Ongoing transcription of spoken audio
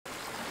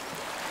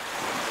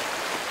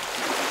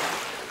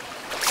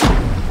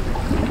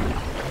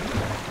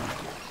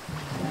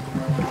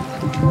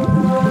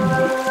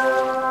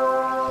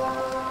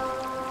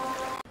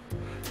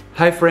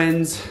Hi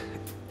friends,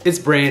 it's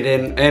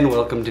Brandon and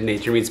welcome to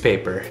Nature Meets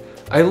Paper.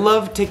 I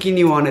love taking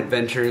you on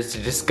adventures to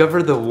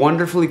discover the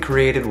wonderfully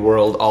created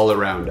world all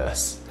around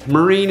us.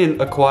 Marine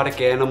and aquatic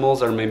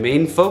animals are my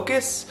main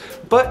focus,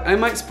 but I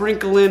might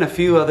sprinkle in a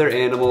few other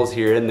animals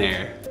here and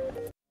there.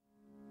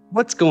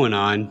 What's going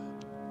on?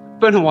 It's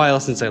been a while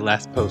since I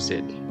last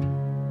posted.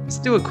 Let's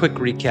do a quick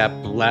recap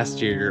of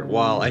last year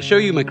while I show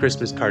you my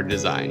Christmas card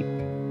design.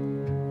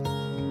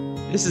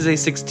 This is a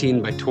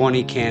 16 by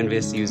 20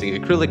 canvas using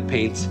acrylic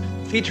paints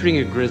featuring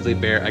a grizzly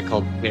bear I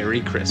called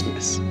Beary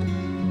Christmas.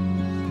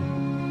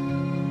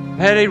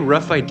 I had a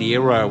rough idea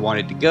where I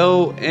wanted to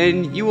go,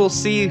 and you will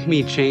see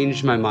me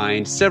change my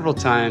mind several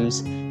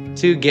times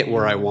to get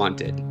where I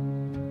wanted.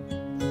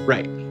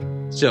 Right,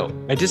 so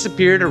I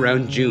disappeared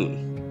around June.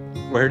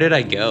 Where did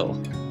I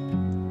go?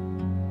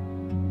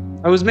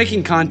 I was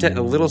making content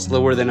a little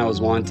slower than I was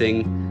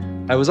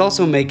wanting. I was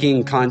also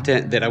making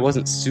content that I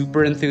wasn't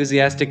super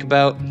enthusiastic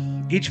about.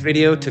 Each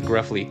video took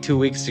roughly 2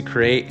 weeks to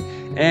create,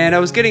 and I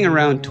was getting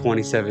around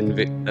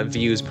 27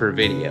 views per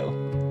video.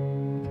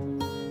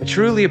 I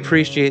truly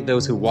appreciate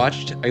those who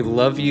watched. I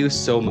love you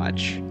so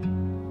much.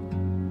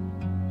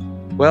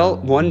 Well,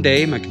 one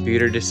day my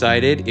computer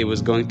decided it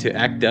was going to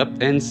act up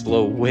and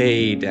slow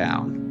way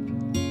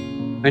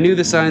down. I knew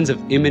the signs of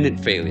imminent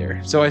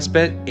failure, so I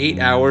spent 8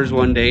 hours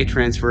one day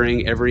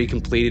transferring every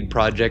completed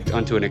project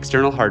onto an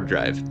external hard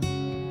drive.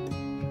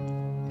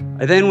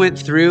 I then went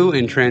through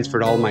and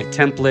transferred all my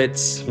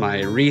templates,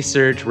 my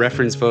research,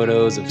 reference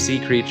photos of sea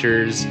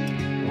creatures,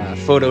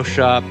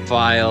 Photoshop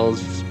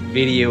files,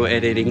 video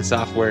editing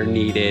software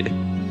needed,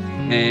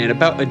 and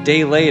about a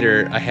day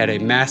later I had a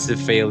massive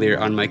failure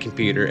on my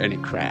computer and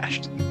it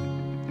crashed.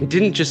 It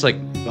didn't just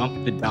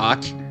bump the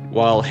dock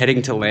while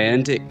heading to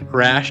land, it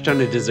crashed on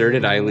a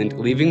deserted island,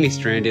 leaving me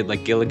stranded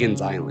like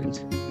Gilligan's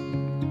Island.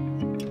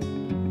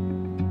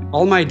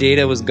 All my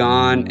data was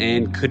gone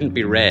and couldn't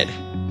be read.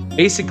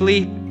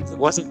 Basically, it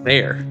wasn't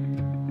there.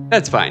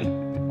 That's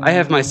fine. I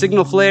have my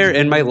signal flare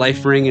and my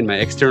life ring in my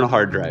external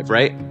hard drive,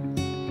 right?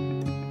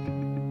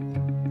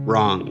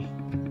 Wrong.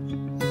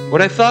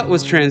 What I thought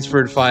was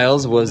transferred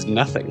files was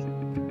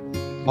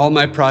nothing. All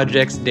my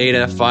projects,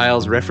 data,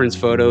 files, reference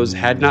photos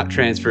had not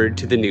transferred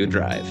to the new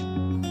drive.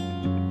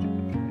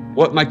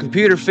 What my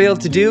computer failed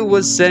to do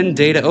was send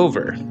data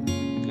over.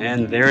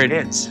 And there it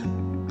is.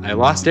 I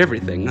lost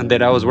everything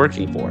that I was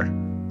working for.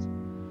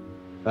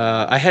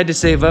 I had to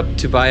save up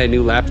to buy a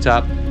new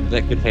laptop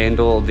that could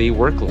handle the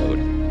workload.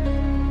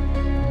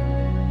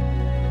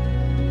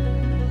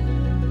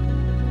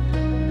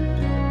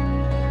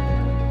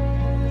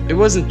 It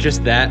wasn't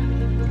just that.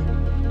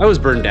 I was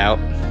burned out.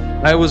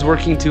 I was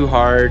working too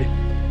hard,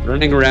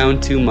 running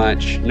around too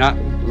much, not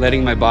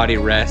letting my body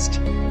rest.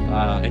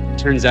 It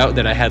turns out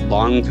that I had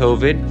long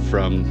COVID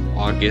from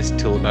August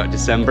till about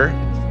December,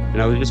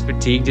 and I was just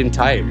fatigued and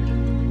tired.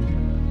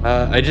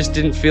 I just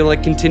didn't feel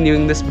like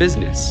continuing this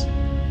business.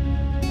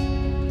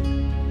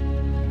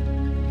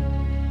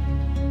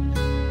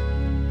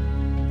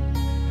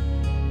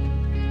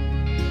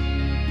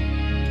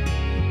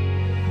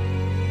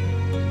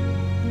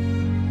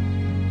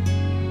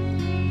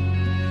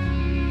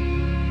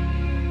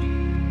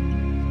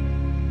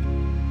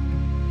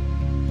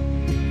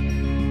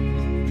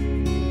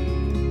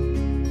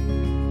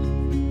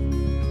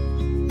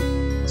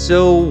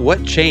 So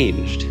what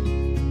changed?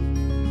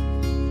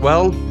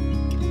 Well,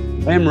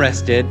 I am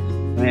rested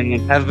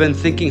and have been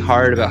thinking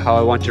hard about how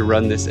I want to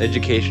run this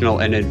educational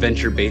and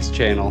adventure-based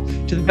channel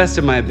to the best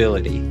of my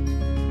ability.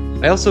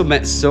 I also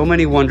met so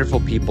many wonderful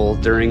people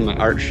during my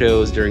art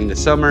shows during the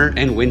summer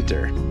and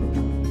winter.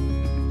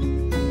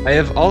 I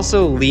have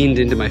also leaned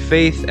into my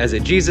faith as a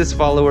Jesus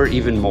follower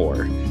even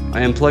more.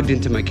 I am plugged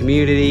into my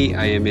community,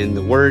 I am in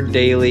the Word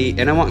daily,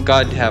 and I want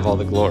God to have all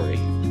the glory.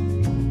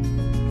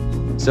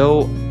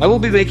 So, I will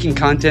be making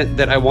content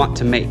that I want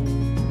to make.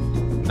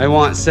 I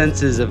want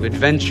senses of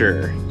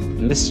adventure,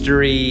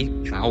 mystery,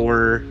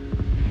 power,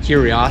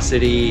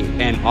 curiosity,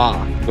 and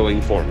awe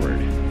going forward.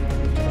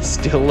 I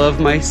still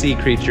love my sea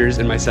creatures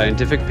and my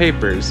scientific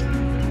papers.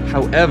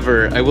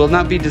 However, I will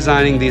not be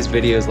designing these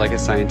videos like a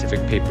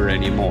scientific paper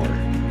anymore.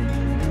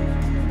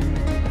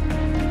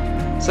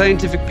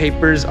 Scientific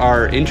papers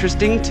are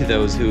interesting to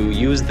those who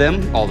use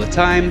them all the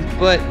time,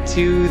 but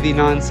to the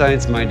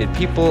non-science-minded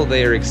people,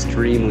 they are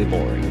extremely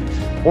boring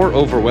or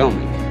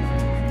overwhelming.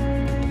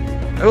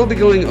 I will be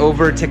going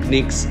over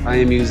techniques I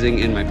am using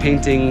in my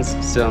paintings,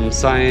 some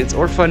science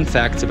or fun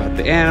facts about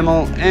the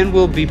animal, and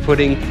will be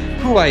putting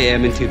who I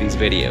am into these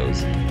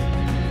videos.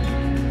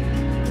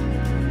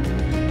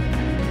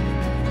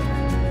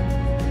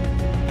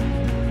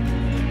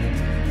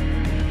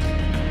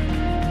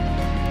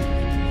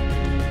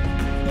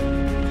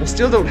 I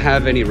still don't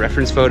have any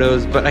reference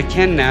photos, but I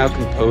can now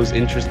compose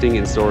interesting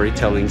and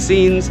storytelling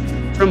scenes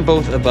from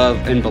both above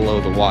and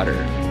below the water.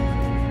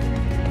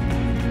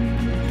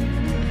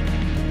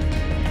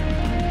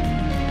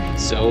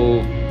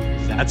 So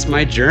that's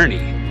my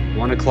journey.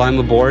 Want to climb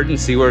aboard and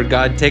see where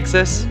God takes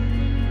us?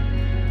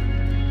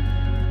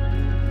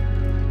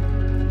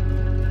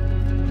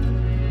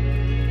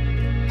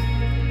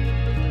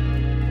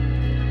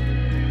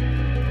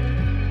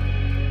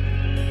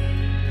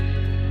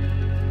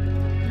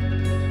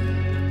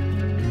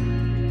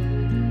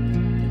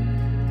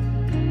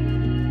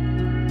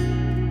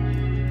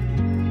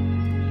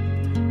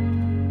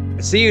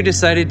 So you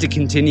decided to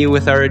continue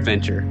with our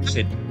adventure.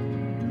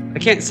 I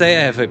can't say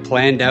I have a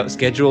planned out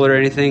schedule or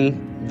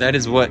anything. That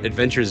is what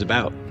adventure is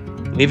about.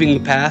 Leaving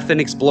the path and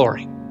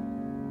exploring.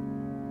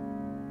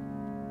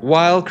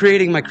 While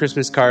creating my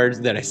Christmas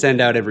cards that I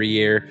send out every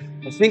year,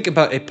 I think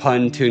about a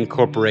pun to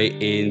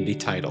incorporate in the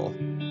title.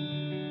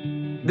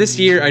 This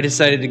year I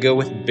decided to go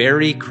with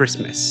Beary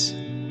Christmas.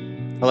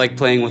 I like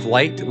playing with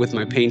light with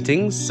my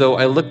paintings, so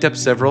I looked up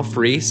several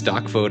free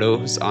stock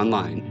photos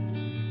online.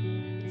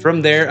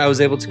 From there, I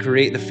was able to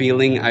create the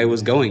feeling I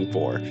was going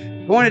for.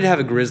 I wanted to have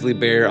a grizzly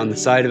bear on the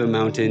side of a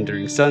mountain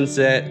during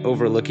sunset,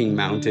 overlooking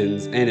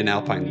mountains and an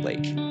alpine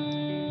lake.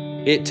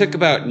 It took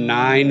about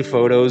 9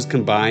 photos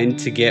combined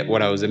to get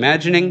what I was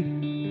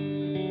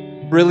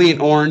imagining.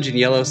 Brilliant orange and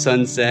yellow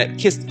sunset,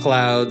 kissed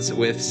clouds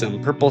with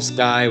some purple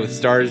sky with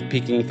stars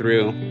peeking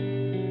through.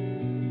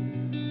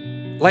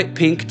 Light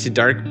pink to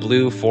dark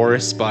blue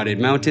forest spotted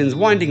mountains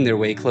winding their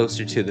way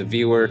closer to the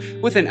viewer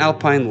with an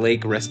alpine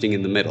lake resting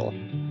in the middle.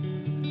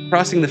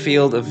 Crossing the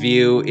field of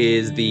view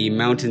is the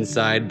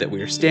mountainside that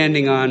we are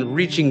standing on,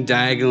 reaching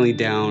diagonally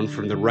down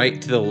from the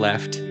right to the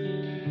left,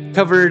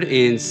 covered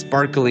in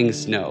sparkling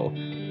snow.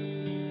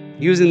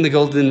 Using the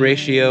golden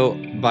ratio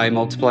by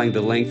multiplying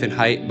the length and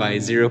height by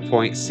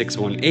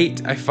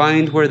 0.618, I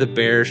find where the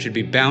bear should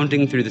be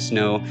bounding through the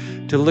snow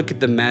to look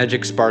at the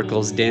magic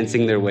sparkles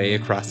dancing their way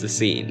across the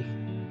scene.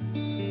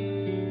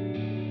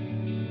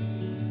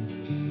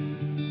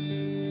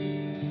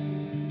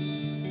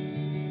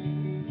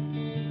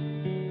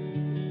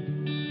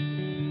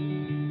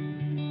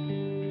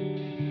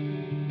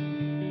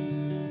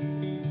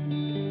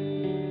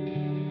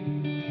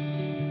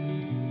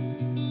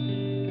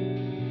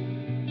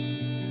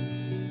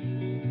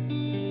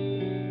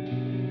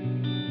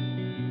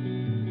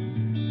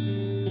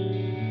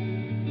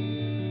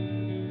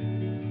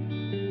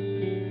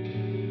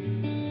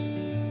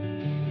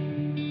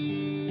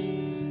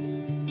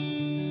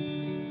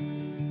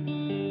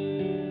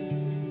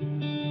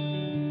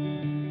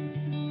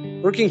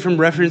 Working from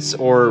reference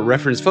or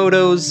reference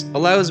photos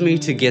allows me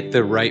to get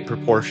the right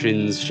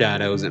proportions,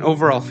 shadows, and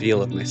overall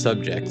feel of my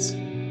subjects.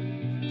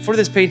 For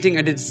this painting,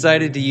 I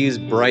decided to use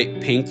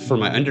bright pink for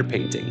my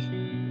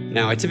underpainting.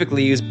 Now, I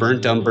typically use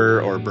burnt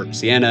umber or burnt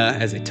sienna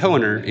as a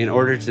toner in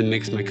order to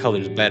mix my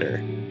colors better.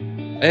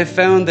 I have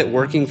found that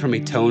working from a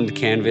toned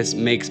canvas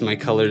makes my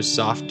colors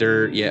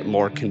softer yet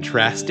more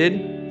contrasted.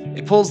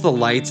 It pulls the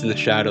lights and the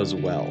shadows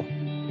well.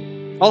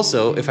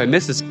 Also, if I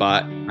miss a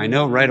spot, I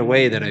know right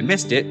away that I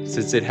missed it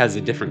since it has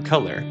a different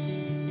color.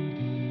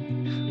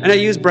 And I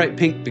use bright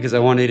pink because I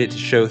wanted it to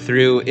show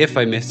through if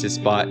I missed a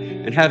spot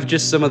and have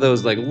just some of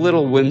those like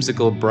little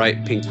whimsical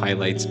bright pink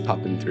highlights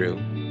popping through.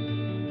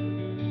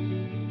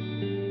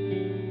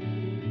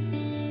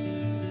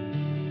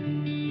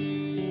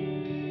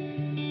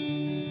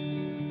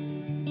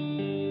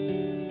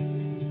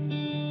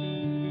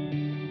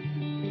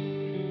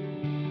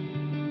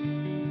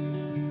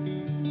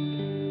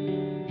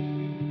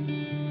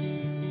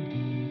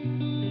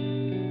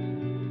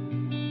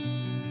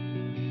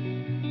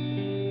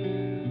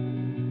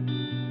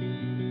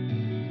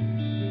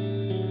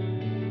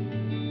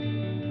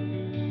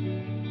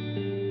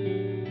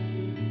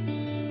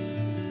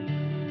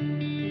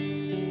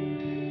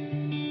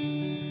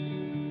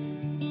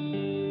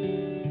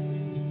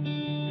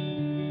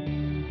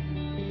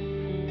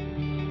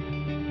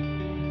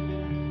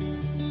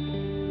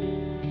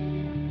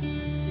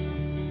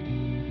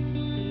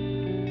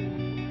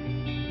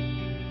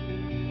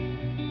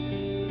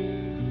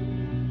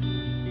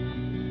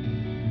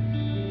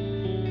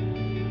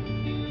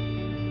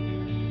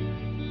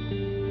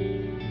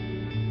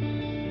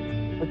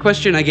 A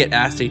question I get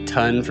asked a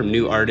ton from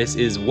new artists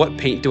is what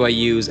paint do I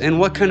use and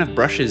what kind of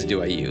brushes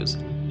do I use?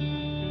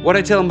 What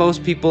I tell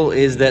most people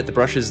is that the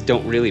brushes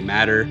don't really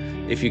matter.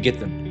 If you get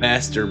the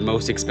best or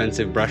most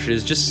expensive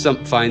brushes, just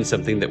find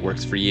something that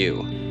works for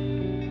you.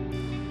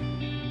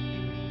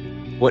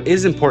 What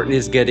is important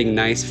is getting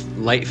nice,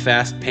 light,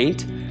 fast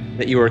paint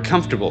that you are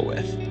comfortable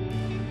with.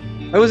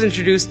 I was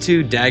introduced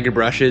to dagger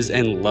brushes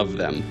and love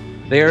them.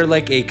 They are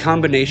like a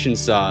combination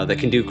saw that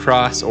can do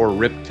cross or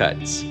rip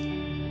cuts.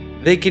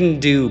 They can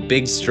do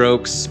big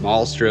strokes,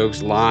 small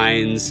strokes,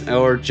 lines,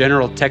 or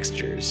general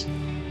textures.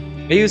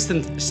 I use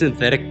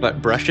synthetic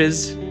butt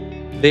brushes.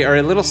 They are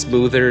a little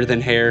smoother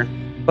than hair,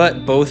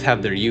 but both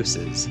have their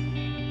uses.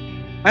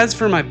 As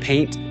for my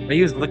paint, I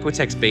use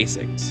Liquitex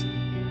Basics.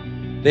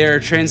 They are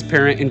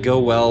transparent and go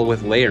well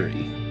with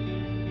layering.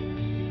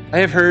 I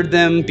have heard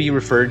them be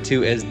referred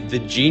to as the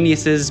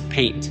genius's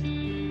paint,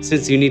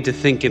 since you need to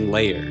think in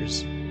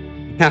layers.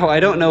 Now, I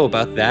don't know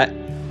about that,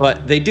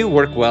 but they do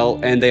work well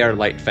and they are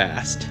light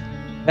fast.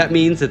 That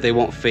means that they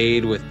won't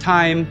fade with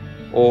time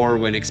or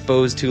when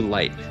exposed to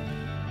light.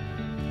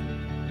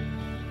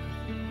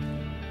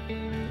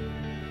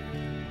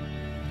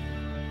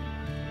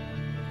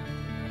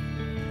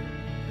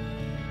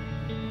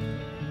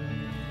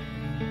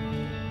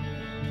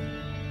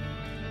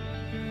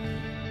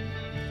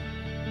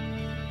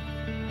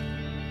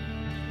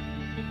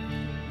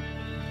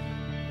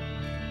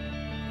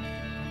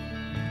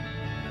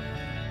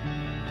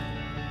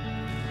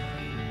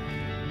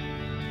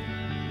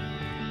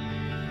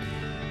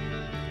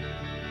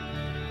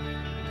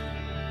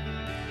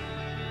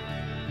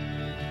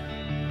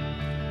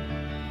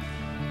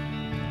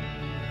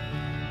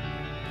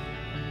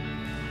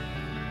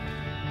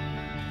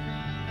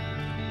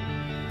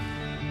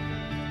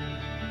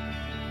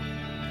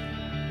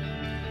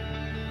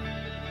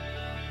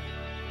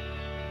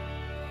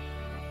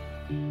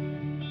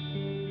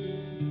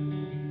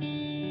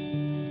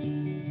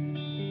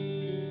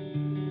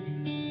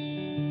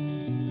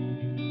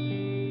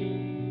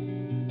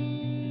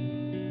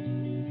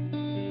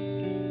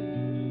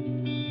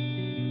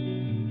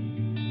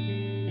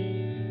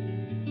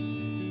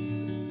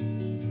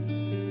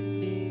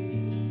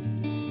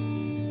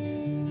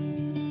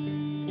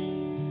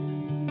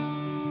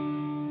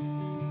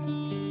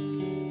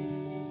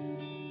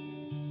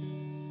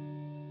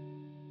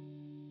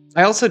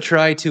 I also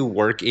try to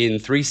work in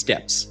 3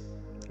 steps.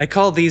 I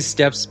call these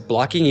steps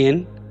blocking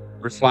in,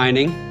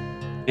 refining,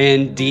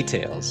 and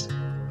details.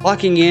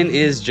 Blocking in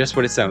is just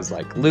what it sounds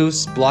like,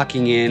 loose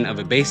blocking in of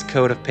a base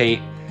coat of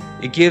paint.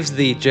 It gives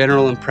the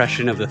general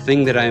impression of the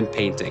thing that I am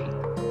painting.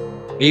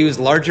 I use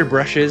larger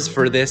brushes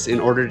for this in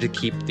order to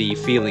keep the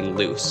feeling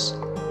loose.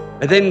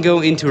 I then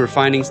go into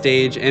refining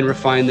stage and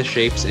refine the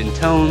shapes and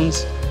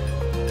tones.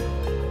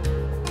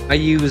 I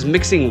use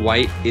mixing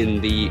white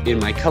in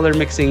my color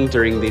mixing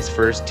during these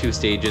first 2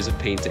 stages of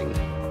painting.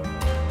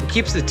 It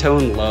keeps the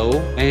tone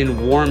low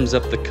and warms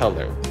up the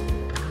color.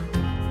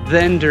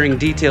 Then during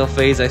detail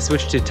phase, I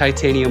switch to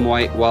titanium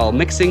white while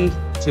mixing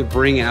to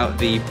bring out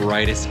the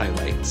brightest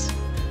highlights.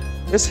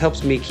 This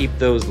helps me keep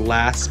those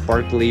last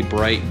sparkly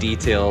bright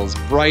details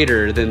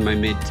brighter than my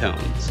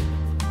mid-tones.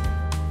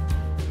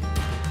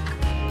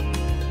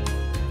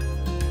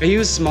 I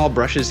use small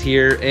brushes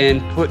here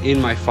and put in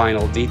my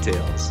final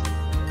details.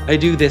 I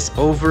do this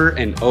over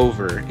and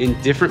over in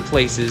different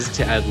places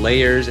to add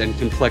layers and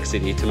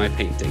complexity to my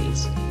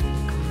paintings.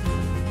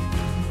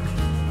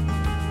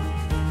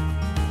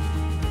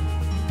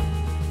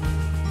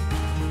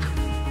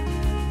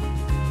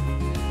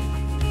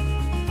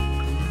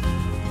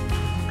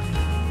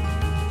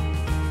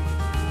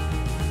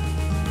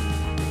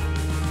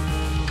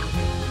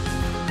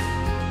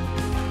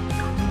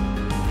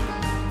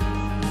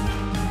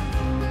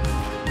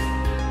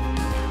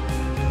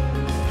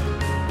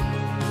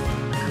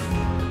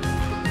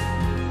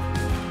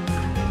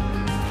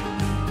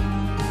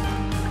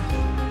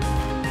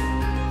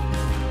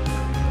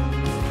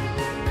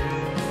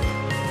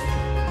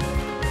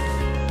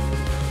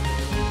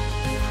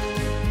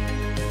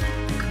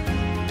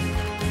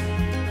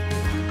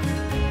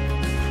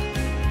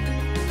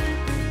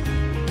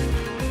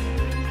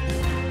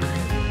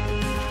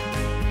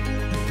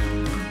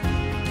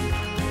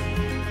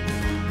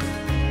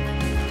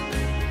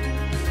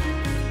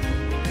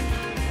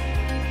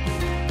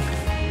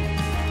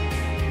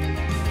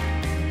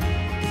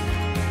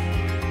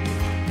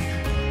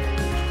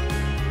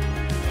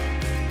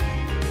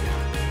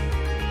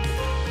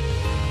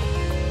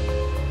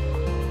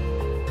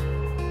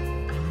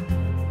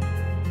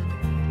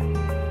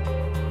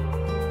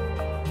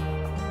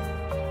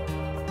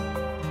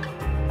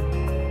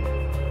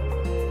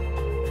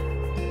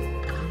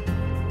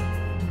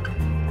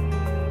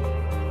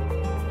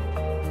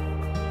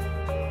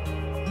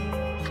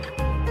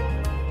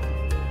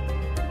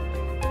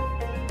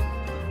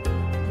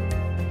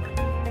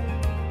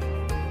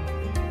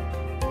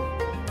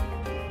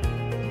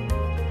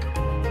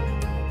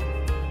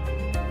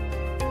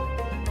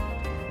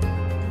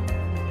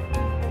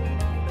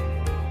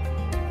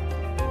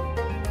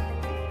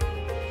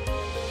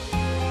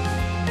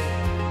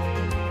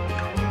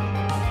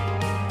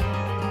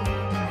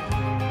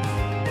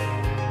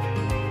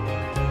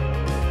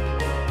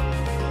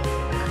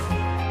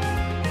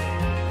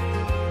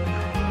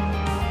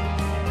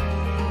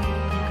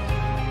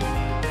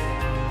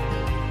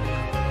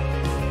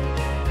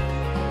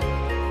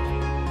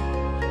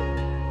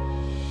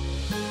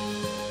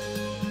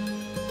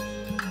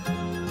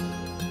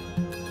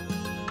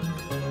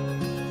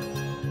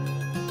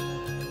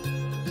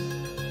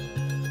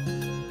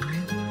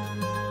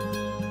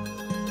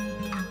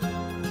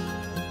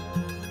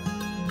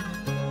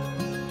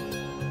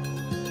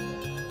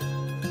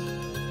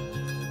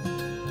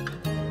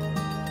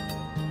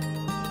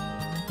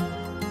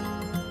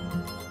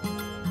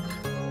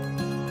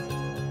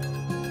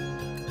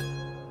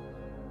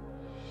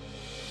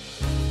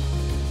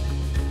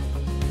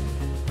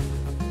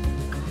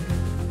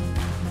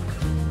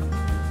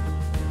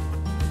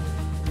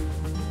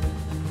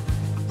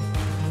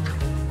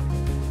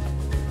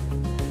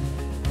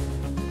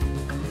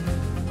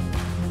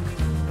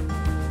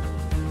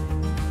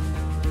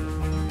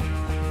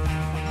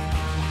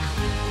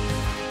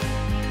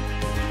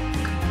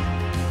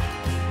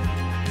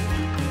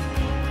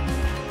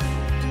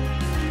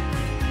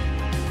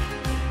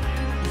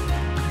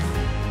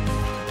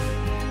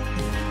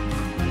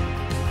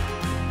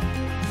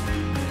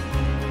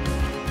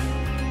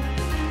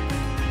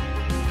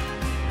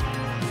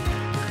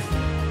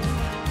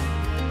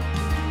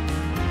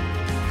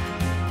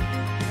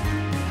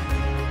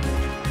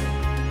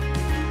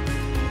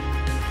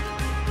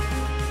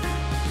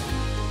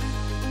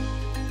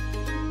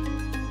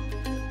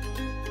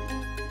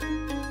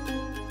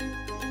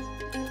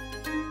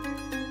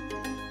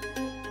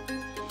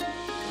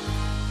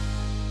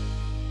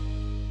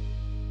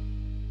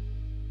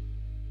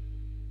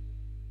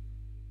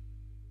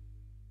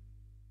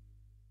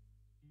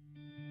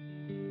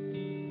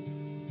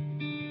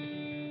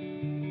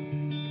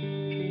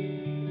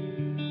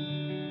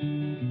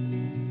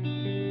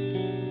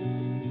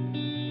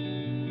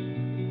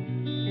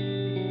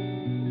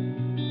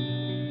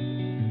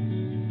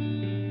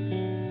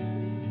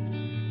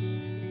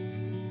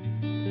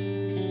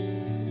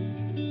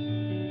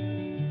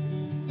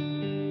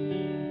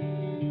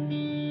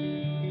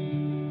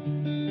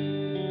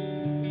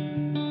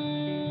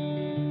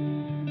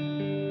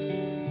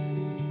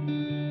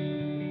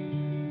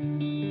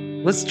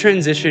 Let's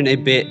transition a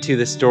bit to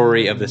the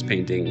story of this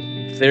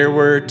painting. There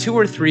were 2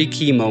 or 3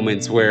 key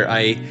moments where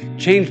I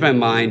changed my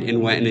mind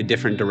and went in a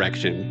different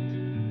direction.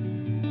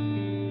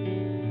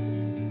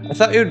 I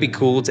thought it would be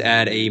cool to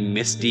add a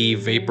misty,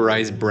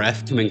 vaporized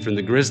breath coming from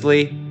the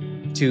grizzly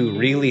to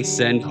really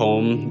send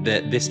home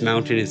that this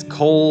mountain is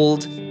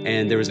cold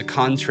and there was a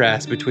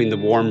contrast between the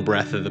warm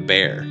breath of the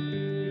bear.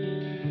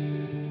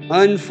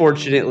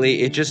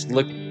 Unfortunately, it just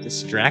looked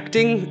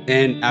distracting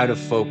and out of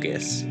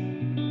focus.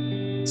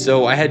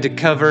 So I had to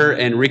cover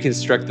and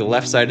reconstruct the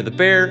left side of the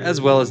bear as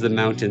well as the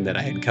mountain that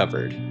I had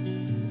covered.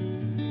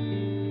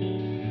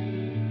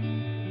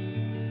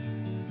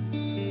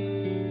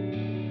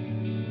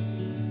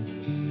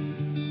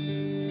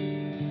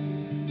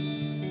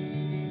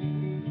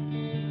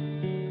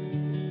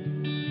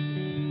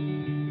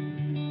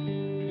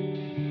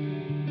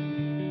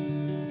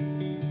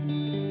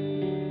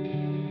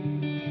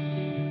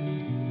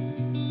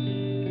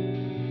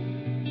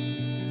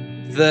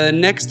 The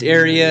next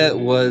area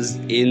was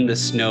in the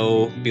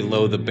snow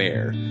below the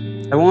bear.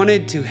 I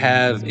wanted to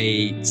have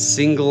a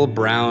single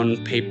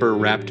brown paper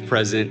wrapped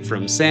present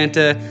from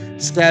Santa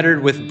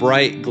scattered with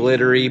bright,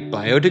 glittery,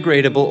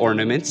 biodegradable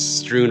ornaments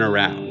strewn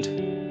around.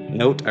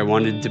 Note, I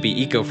wanted it to be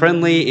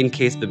eco-friendly in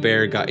case the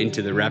bear got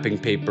into the wrapping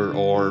paper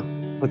or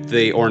put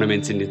the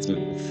ornaments in its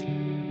mouth.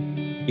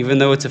 Even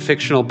though it's a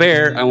fictional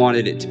bear, I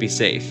wanted it to be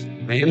safe.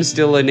 I am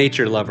still a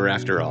nature lover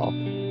after all.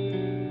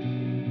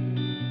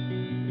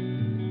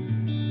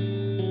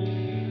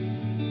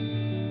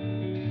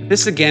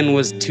 This again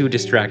was too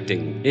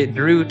distracting. It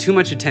drew too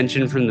much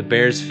attention from the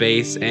bear's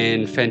face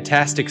and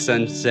fantastic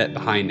sunset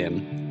behind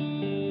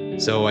him.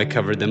 So I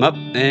covered them up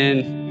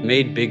and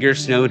made bigger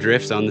snow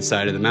drifts on the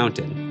side of the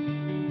mountain.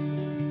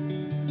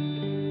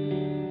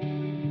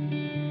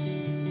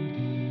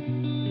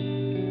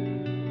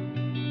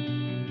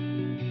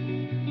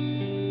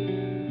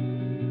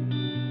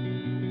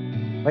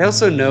 I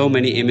also know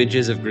many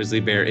images of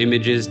grizzly bear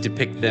images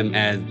depict them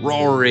as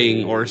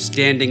roaring or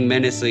standing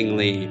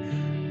menacingly.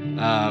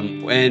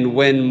 And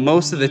when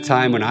most of the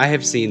time when I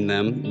have seen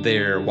them,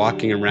 they're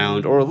walking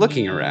around or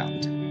looking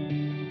around.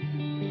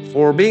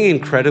 For being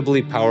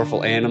incredibly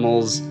powerful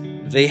animals,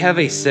 they have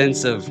a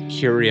sense of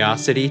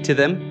curiosity to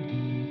them.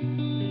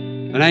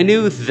 And I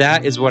knew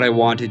that is what I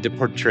wanted to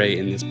portray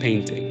in this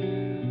painting.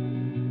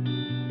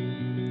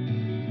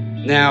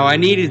 Now, I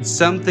needed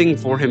something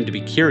for him to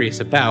be curious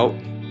about,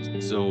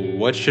 so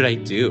what should I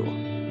do?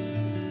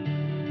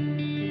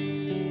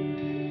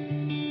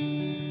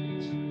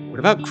 What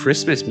about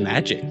Christmas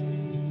magic?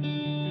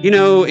 You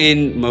know,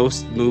 in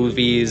most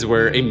movies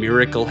where a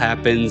miracle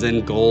happens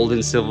and gold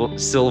and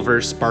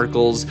silver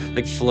sparkles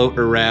like float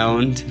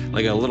around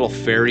like a little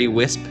fairy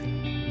wisp?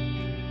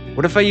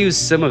 What if I use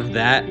some of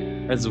that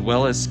as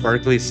well as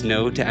sparkly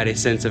snow to add a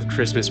sense of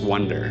Christmas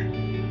wonder?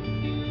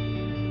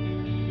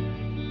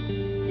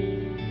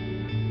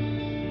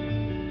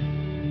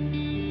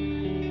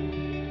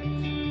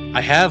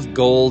 I have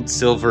gold,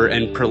 silver,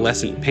 and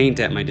pearlescent paint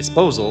at my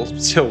disposal,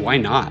 so why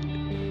not?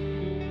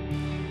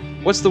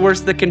 What's the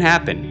worst that can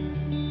happen?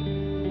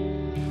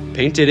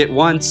 Painted it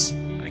once,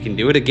 I can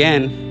do it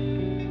again.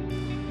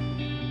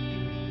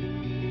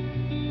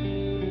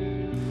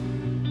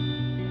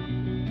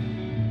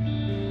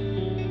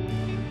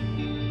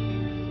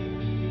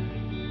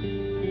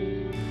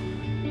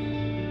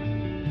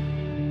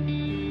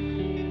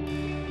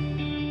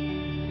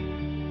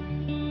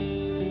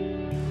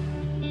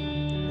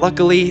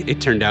 Luckily,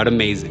 it turned out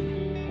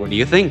amazing. What do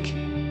you think?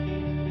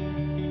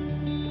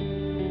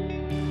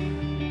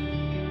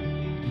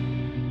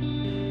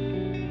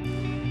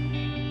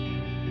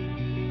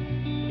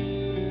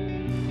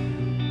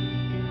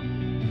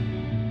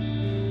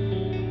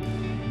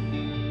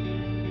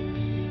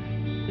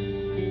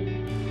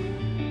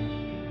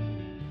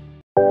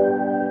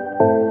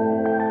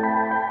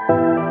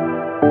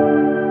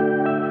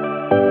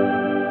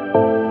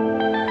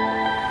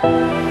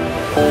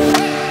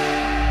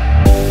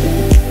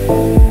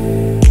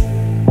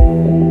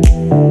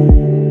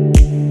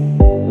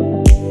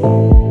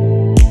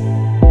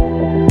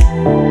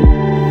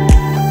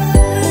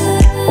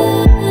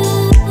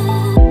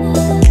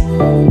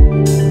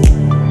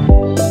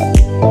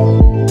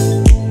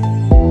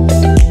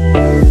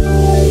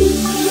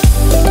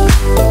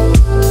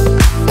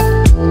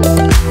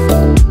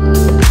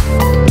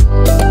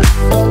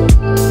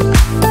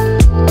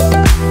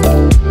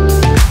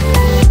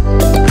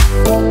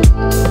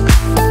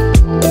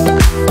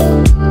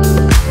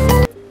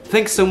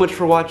 Thanks so much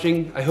for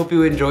watching. I hope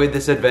you enjoyed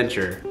this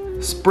adventure.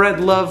 Spread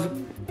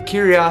love,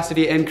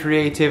 curiosity, and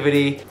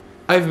creativity.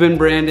 I've been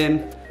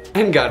Brandon,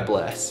 and God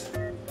bless.